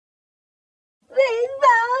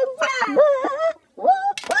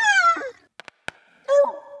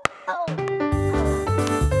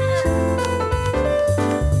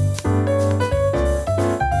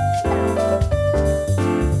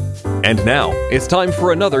And now, it's time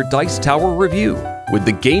for another Dice Tower review with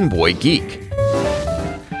the Game Boy Geek.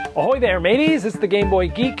 Ahoy there, mateys! It's the Game Boy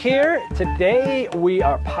Geek here. Today we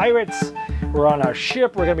are pirates. We're on our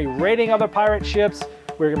ship. We're going to be raiding other pirate ships.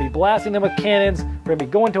 We're going to be blasting them with cannons. We're going to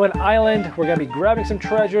be going to an island. We're going to be grabbing some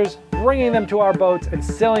treasures, bringing them to our boats, and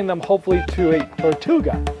selling them hopefully to a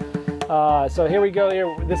Tortuga. So here we go.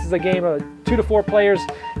 This is a game of 2 to 4 players.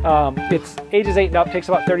 It's ages 8 and up. Takes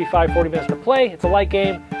about 35-40 minutes to play. It's a light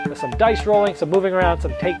game with some dice rolling, some moving around,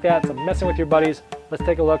 some take that, some messing with your buddies. Let's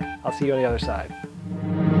take a look. I'll see you on the other side.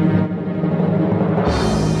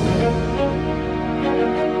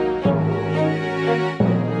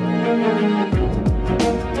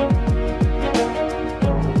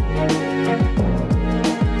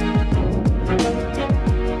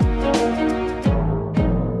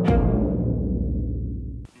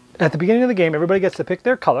 At the beginning of the game, everybody gets to pick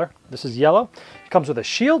their color. This is yellow. It comes with a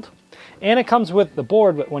shield, and it comes with the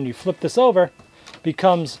board, but when you flip this over, it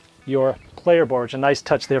becomes your player board, which is a nice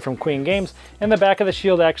touch there from Queen Games. And the back of the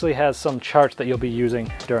shield actually has some charts that you'll be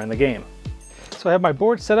using during the game. So I have my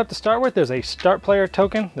board set up to start with. There's a start player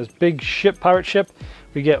token, this big ship, pirate ship.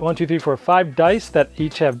 We get 1, 2, 3, 4, 5 dice that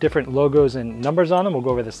each have different logos and numbers on them. We'll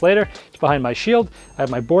go over this later. It's behind my shield. I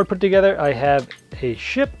have my board put together. I have a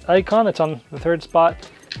ship icon that's on the 3rd spot.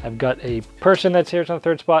 I've got a person that's here, it's on the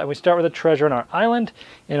 3rd spot, and we start with a treasure on our island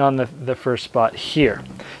and on the 1st spot here.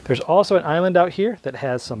 There's also an island out here that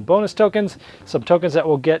has some bonus tokens, some tokens that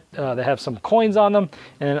we'll get that have some coins on them,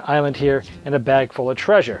 and an island here and a bag full of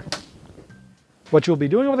treasure. What you'll be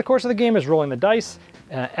doing over the course of the game is rolling the dice,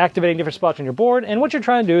 activating different spots on your board, and what you're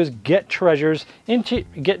trying to do is get treasures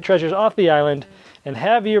off the island and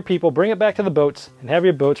have your people bring it back to the boats and have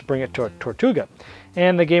your boats bring it to Tortuga.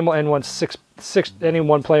 And the game will end once any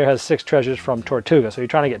one player has 6 treasures from Tortuga. So you're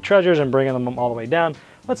trying to get treasures and bringing them all the way down.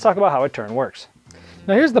 Let's talk about how a turn works.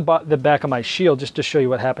 Now here's the back of my shield just to show you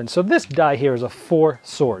what happens. So this die here is a 4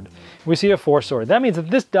 sword. We see a 4 sword. That means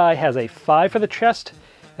that this die has a 5 for the chest,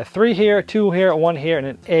 a 3 here, a 2 here, a 1 here, and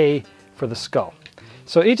an A for the skull.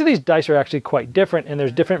 So each of these dice are actually quite different, and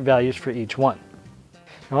there's different values for each one.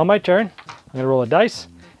 Now on my turn, I'm going to roll a dice,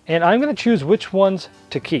 and I'm going to choose which ones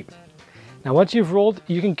to keep. Now once you've rolled,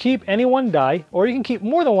 you can keep any one die, or you can keep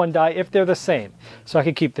more than one die if they're the same. So I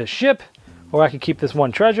could keep this ship, or I could keep this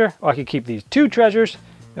 1 treasure, or I could keep these 2 treasures,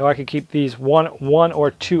 or I could keep these one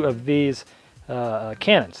or 2 of these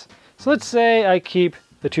cannons. So let's say I keep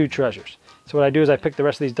the 2 treasures. So what I do is I pick the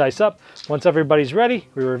rest of these dice up. Once everybody's ready,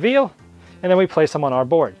 we reveal, and then we place them on our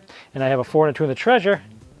board. And I have a 4 and a 2 in the treasure,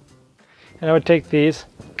 and I would take these,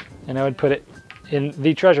 and I would put it in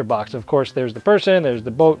the treasure box. Of course, there's the person, there's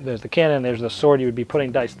the boat, there's the cannon, there's the sword. You would be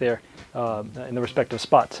putting dice there in the respective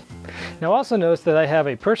spots. Now also notice that I have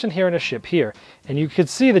a person here and a ship here, and you could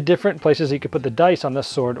see the different places you could put the dice on the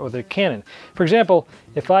sword or the cannon. For example,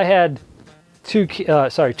 if I had 2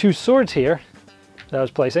 swords here that I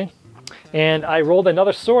was placing, and I rolled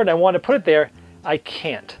another sword and I want to put it there, I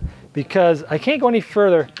can't, because I can't go any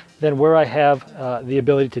further than where I have the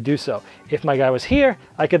ability to do so. If my guy was here,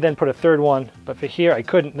 I could then put a 3rd one, but for here I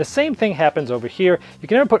couldn't. The same thing happens over here. You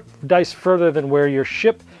can never put dice further than where your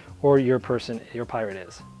ship or your pirate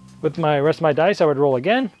is. With my rest of my dice, I would roll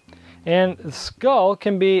again, and the skull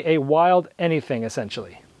can be a wild anything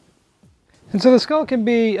essentially. And so the skull can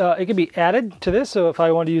be, it can be added to this. So if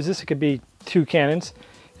I wanted to use this, it could be 2 cannons.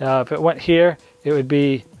 If it went here, it would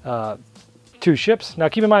be 2 ships. Now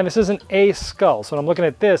keep in mind, this isn't a skull. So when I'm looking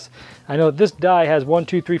at this, I know this die has 1,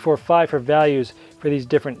 2, 3, 4, 5 for values for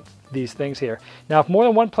these things here. Now if more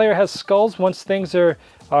than one player has skulls, once things are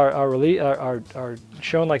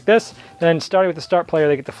shown like this, then starting with the start player,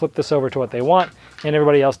 they get to flip this over to what they want, and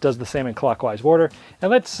everybody else does the same in clockwise order.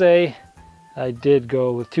 And let's say I did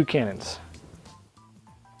go with 2 cannons.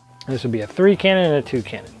 This would be a 3 cannon and a 2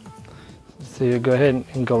 cannon. So you go ahead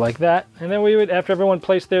and go like that, and then we would, after everyone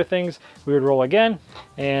placed their things, we would roll again,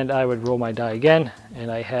 and I would roll my die again,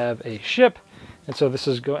 and I have a ship, and so this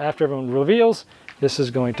is after everyone reveals, this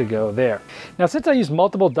is going to go there. Now since I use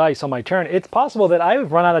multiple dice on my turn, it's possible that I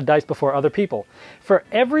would run out of dice before other people. For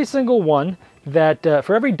every single one that,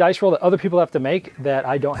 for every dice roll that other people have to make that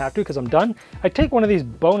I don't have to because I'm done, I take one of these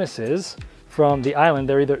bonuses from the island.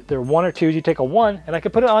 They're 1 or 2s. You take a 1 and I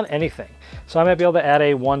could put it on anything. So I might be able to add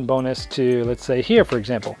a 1 bonus to, let's say here, for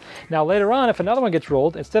example. Now later on, if another one gets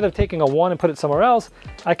rolled, instead of taking a 1 and put it somewhere else,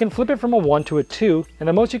 I can flip it from a 1 to a 2, and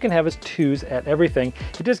the most you can have is 2s at everything.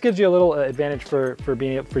 It just gives you a little advantage for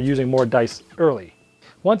using more dice early.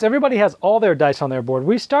 Once everybody has all their dice on their board,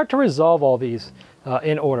 we start to resolve all these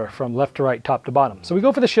in order from left to right, top to bottom. So we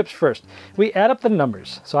go for the ships first. We add up the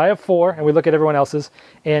numbers. So I have 4, and we look at everyone else's,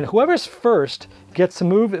 and whoever's first gets to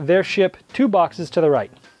move their ship 2 boxes to the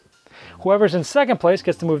right. Whoever's in second place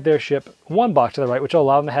gets to move their ship 1 box to the right, which will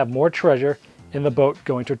allow them to have more treasure in the boat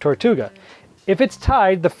going to Tortuga. If it's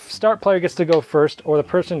tied, the start player gets to go first, or the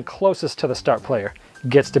person closest to the start player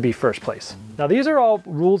gets to be first place. Now these are all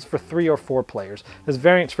rules for 3 or 4 players. There's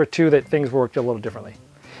variants for 2 that things worked a little differently.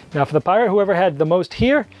 Now for the pirate, whoever had the most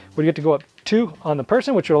here would get to go up 2 on the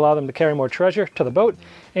person, which would allow them to carry more treasure to the boat.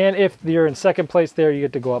 And if you're in second place there, you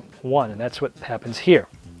get to go up 1, and that's what happens here.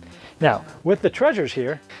 Now, with the treasures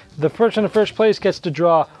here, the person in first place gets to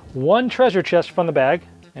draw 1 treasure chest from the bag,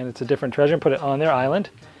 and it's a different treasure, and put it on their island.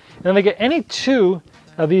 And then they get any 2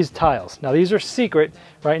 of these tiles. Now these are secret.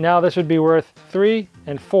 Right now this would be worth 3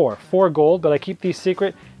 and 4. 4 gold, but I keep these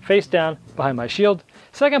secret face down behind my shield.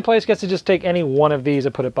 Second place gets to just take any 1 of these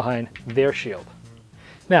and put it behind their shield.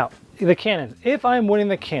 Now, the cannons. If I'm winning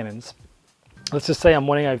the cannons, let's just say I'm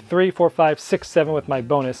winning, I have 3, 4, 5, 6, 7 with my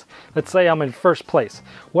bonus. Let's say I'm in first place.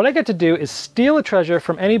 What I get to do is steal a treasure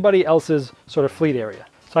from anybody else's sort of fleet area.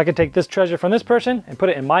 So I could take this treasure from this person and put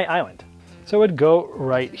it in my island. So it would go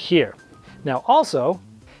right here. Now also,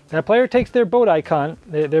 that player takes their boat icon,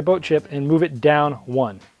 their boat chip, and move it down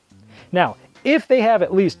 1. Now, if they have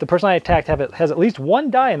at least, the person I attacked has at least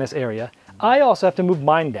 1 die in this area, I also have to move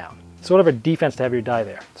mine down. Sort of a defense to have your die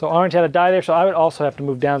there. So orange had a die there, so I would also have to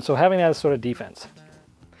move down, so having that is sort of defense.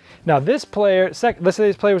 Now this player, let's say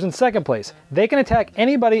this player was in second place, they can attack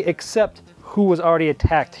anybody except who was already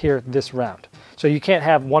attacked here this round. So you can't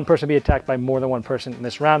have one person be attacked by more than 1 person in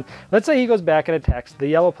this round. Let's say he goes back and attacks the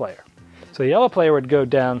yellow player. So the yellow player would go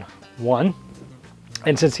down 1,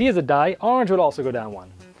 and since he has a die, orange would also go down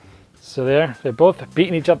 1. So they're both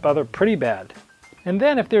beating each other pretty bad. And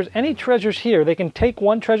then if there's any treasures here, they can take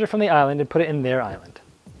 1 treasure from the island and put it in their island.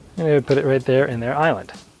 And they would put it right there in their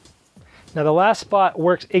island. Now the last spot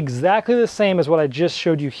works exactly the same as what I just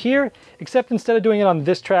showed you here, except instead of doing it on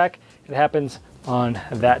this track, it happens on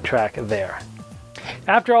that track there.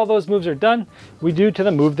 After all those moves are done, we do to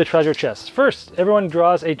the move the treasure chests. First, everyone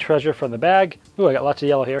draws a treasure from the bag. Ooh, I got lots of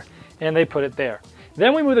yellow here. And they put it there.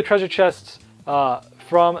 Then we move the treasure chests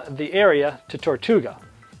from the area to Tortuga.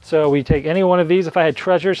 So we take any one of these. If I had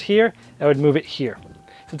treasures here, I would move it here.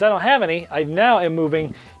 Since I don't have any, I now am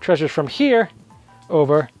moving treasures from here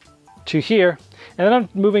over to here. And then I'm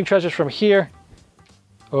moving treasures from here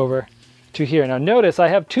over to here. Now notice I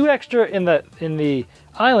have 2 extra in the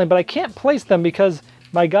island, but I can't place them because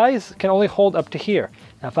my guys can only hold up to here.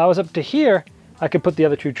 Now if I was up to here, I could put the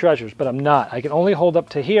other 2 treasures, but I'm not. I can only hold up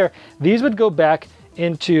to here. These would go back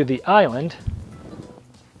into the island.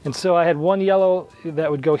 And so I had 1 yellow that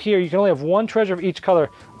would go here. You can only have 1 treasure of each color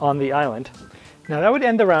on the island. Now that would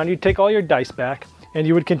end the round. You'd take all your dice back, and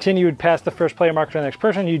you would continue, you'd pass the first player marker to the next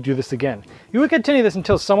person, and you'd do this again. You would continue this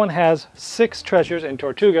until someone has 6 treasures in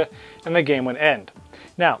Tortuga, and the game would end.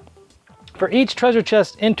 Now, for each treasure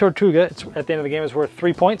chest in Tortuga, it's at the end of the game, is worth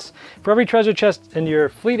 3 points. For every treasure chest in your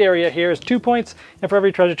fleet area here is 2 points, and for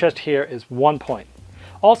every treasure chest here is 1 point.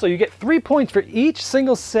 Also, you get 3 points for each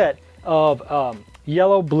single set of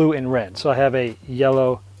yellow, blue, and red. So I have a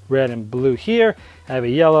yellow, red, and blue here. I have a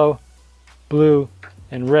yellow, blue,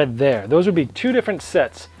 and red there. Those would be 2 different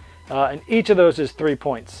sets, and each of those is 3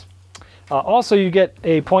 points. Also, you get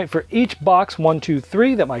a point for each box, 1, 2,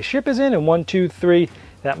 3, that my ship is in, and 1, 2, 3,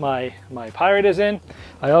 that my pirate is in.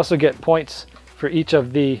 I also get points for each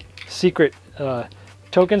of the secret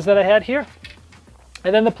tokens that I had here.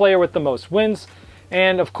 And then the player with the most wins.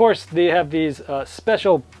 And of course, they have these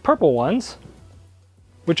special purple ones,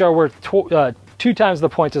 which are worth 2 times the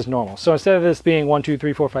points as normal. So instead of this being 1, 2,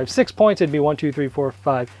 3, 4, 5, 6 points, it'd be 1, 2, 3, 4,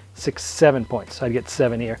 5, 6, 7 points. So I'd get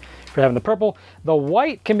 7 here for having the purple. The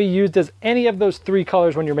white can be used as any of those 3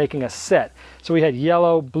 colors when you're making a set. So we had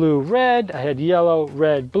yellow, blue, red. I had yellow,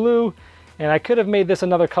 red, blue. And I could have made this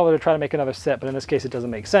another color to try to make another set, but in this case it doesn't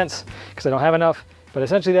make sense because I don't have enough. But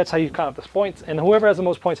essentially that's how you count up the points, and whoever has the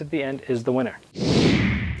most points at the end is the winner.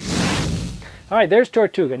 All right, there's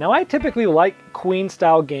Tortuga. Now I typically like Queen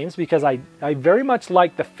style games because I very much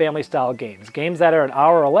like the family style games. Games that are an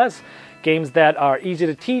hour or less, games that are easy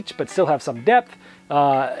to teach but still have some depth,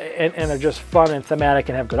 and are just fun and thematic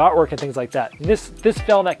and have good artwork and things like that. This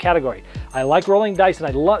fell in that category. I like rolling dice,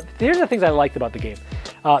 and here's the things I liked about the game.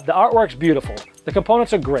 The artwork's beautiful. The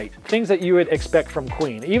components are great. Things that you would expect from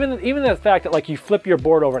Queen. Even the fact that like you flip your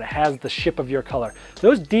board over and it has the ship of your color.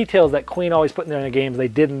 Those details that Queen always put in their games, they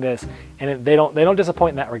did in this, and they don't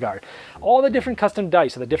disappoint in that regard. All the different custom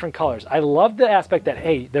dice are the different colors. I love the aspect that,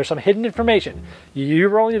 hey, there's some hidden information. You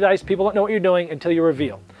roll your dice, people don't know what you're doing until you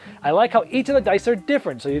reveal. I like how each of the dice are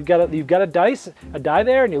different. So you've got a die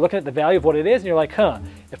there, and you're looking at the value of what it is, and you're like, huh,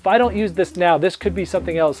 if I don't use this now, this could be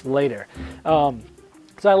something else later.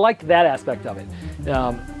 So I liked that aspect of it.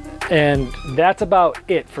 And that's about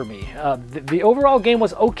it for me. The overall game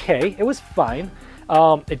was okay. It was fine.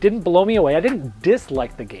 It didn't blow me away. I didn't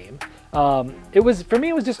dislike the game. For me,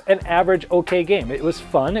 it was just an average okay game. It was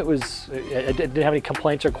fun. I didn't have any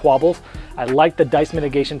complaints or quabbles. I liked the dice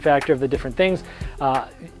mitigation factor of the different things.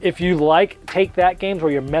 If you like take-that games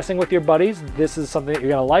where you're messing with your buddies, this is something that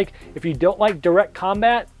you're gonna like. If you don't like direct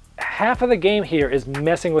combat, half of the game here is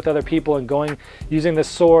messing with other people and using the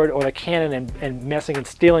sword or the cannon and messing and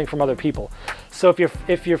stealing from other people. So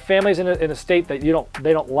if your family's in a state that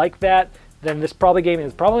they don't like that, then this game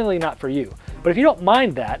is probably not for you. But if you don't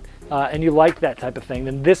mind that, and you like that type of thing,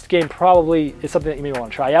 then this game probably is something that you may want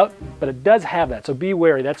to try out, but it does have that, so be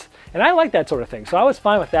wary. And I like that sort of thing, so I was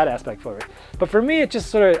fine with that aspect for it. But for me, it just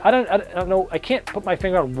sort of, I don't know, I can't put my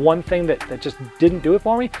finger on one thing that just didn't do it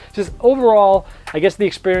for me. Just overall, I guess the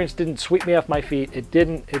experience didn't sweep me off my feet. It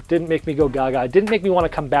didn't make me go gaga. It didn't make me want to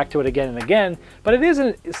come back to it again and again, but it is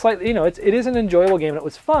it is an enjoyable game, and it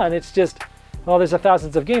was fun. It's just, well, there's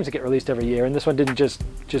thousands of games that get released every year, and this one didn't just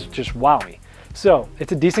wow me. So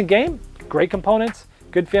it's a decent game, great components,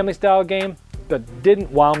 good family style game, but didn't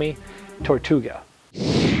wow me. Tortuga.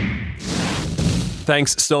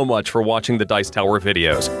 Thanks so much for watching the Dice Tower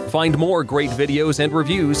videos. Find more great videos and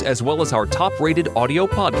reviews, as well as our top-rated audio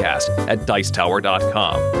podcast at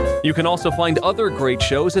Dicetower.com. You can also find other great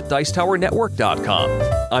shows at Dicetowernetwork.com.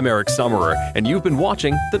 I'm Eric Summerer, and you've been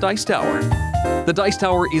watching The Dice Tower. The Dice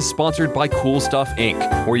Tower is sponsored by Cool Stuff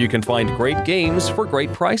Inc., where you can find great games for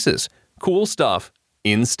great prices. Cool stuff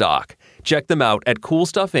in stock. Check them out at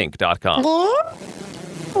CoolStuffInc.com.